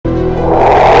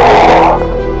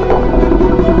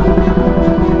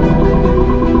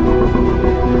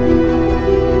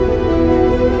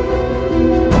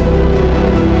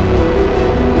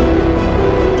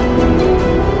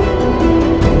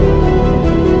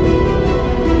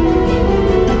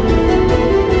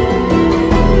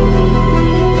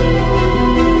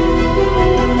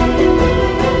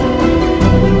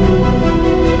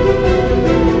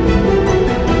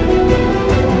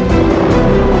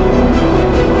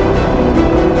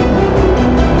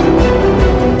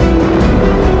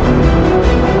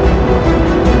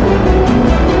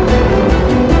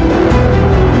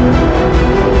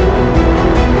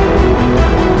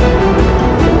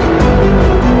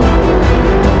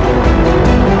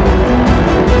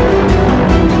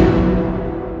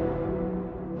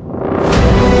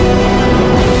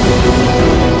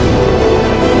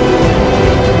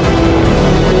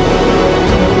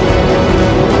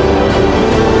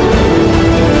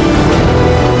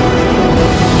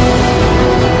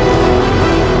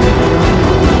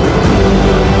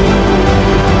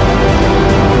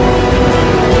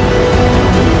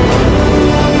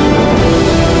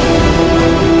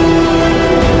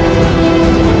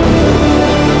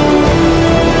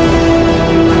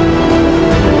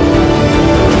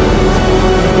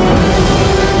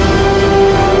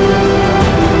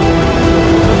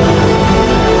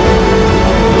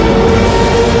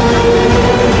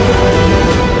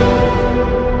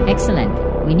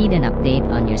We need an update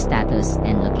on your status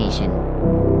and location.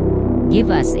 Give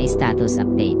us a status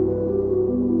update.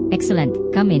 Excellent,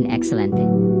 come in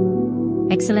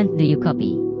eXcellente. Excellent, do you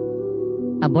copy?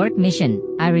 Abort mission,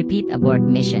 I repeat abort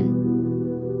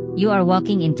mission. You are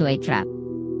walking into a trap.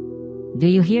 Do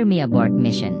you hear me? Abort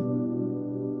mission.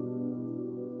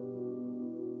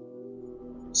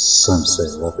 Some say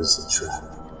love is a trap.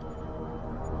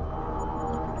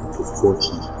 If you're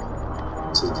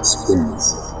fortunate to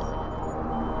experience it,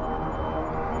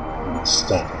 you must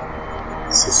stop,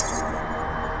 sister.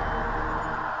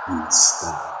 You must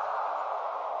stop.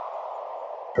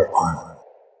 Her armor.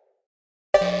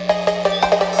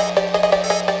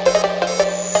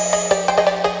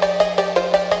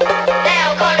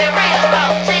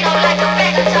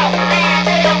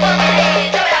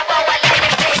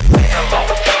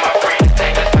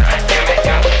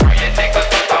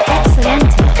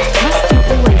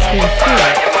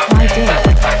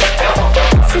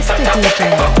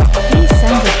 Please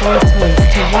send the boy toys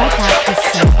to wipe out his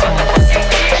surplus.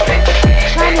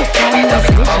 Planet Daniel's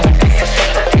Visions.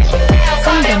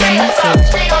 Send them a message.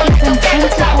 Give them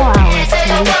 24 hours to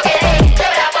leave the planet.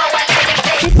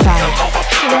 Goodbye,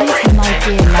 eXcellente, my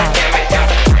dear love.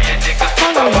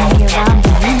 Following me around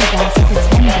the universe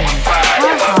pretending. Ha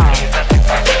ha.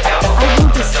 I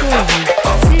will destroy you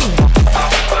soon.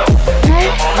 No,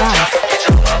 Russ.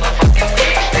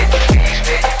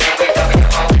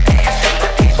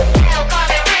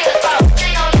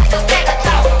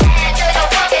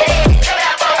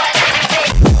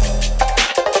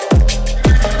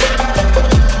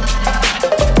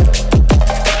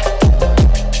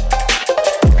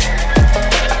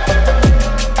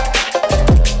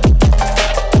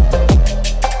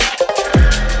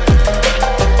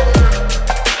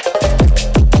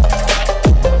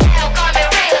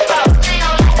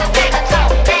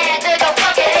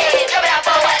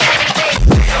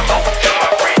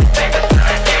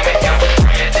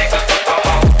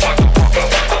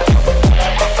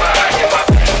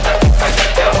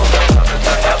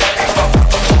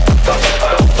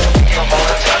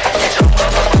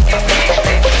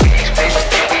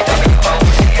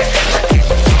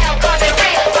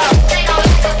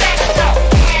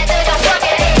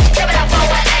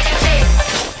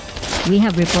 We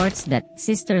have reports that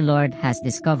Sister Lord has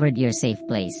discovered your safe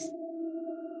place.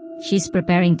 She's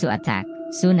preparing to attack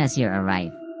soon as you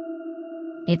arrive.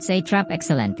 It's a trap,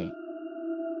 eXcellente.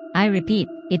 I repeat,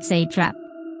 it's a trap.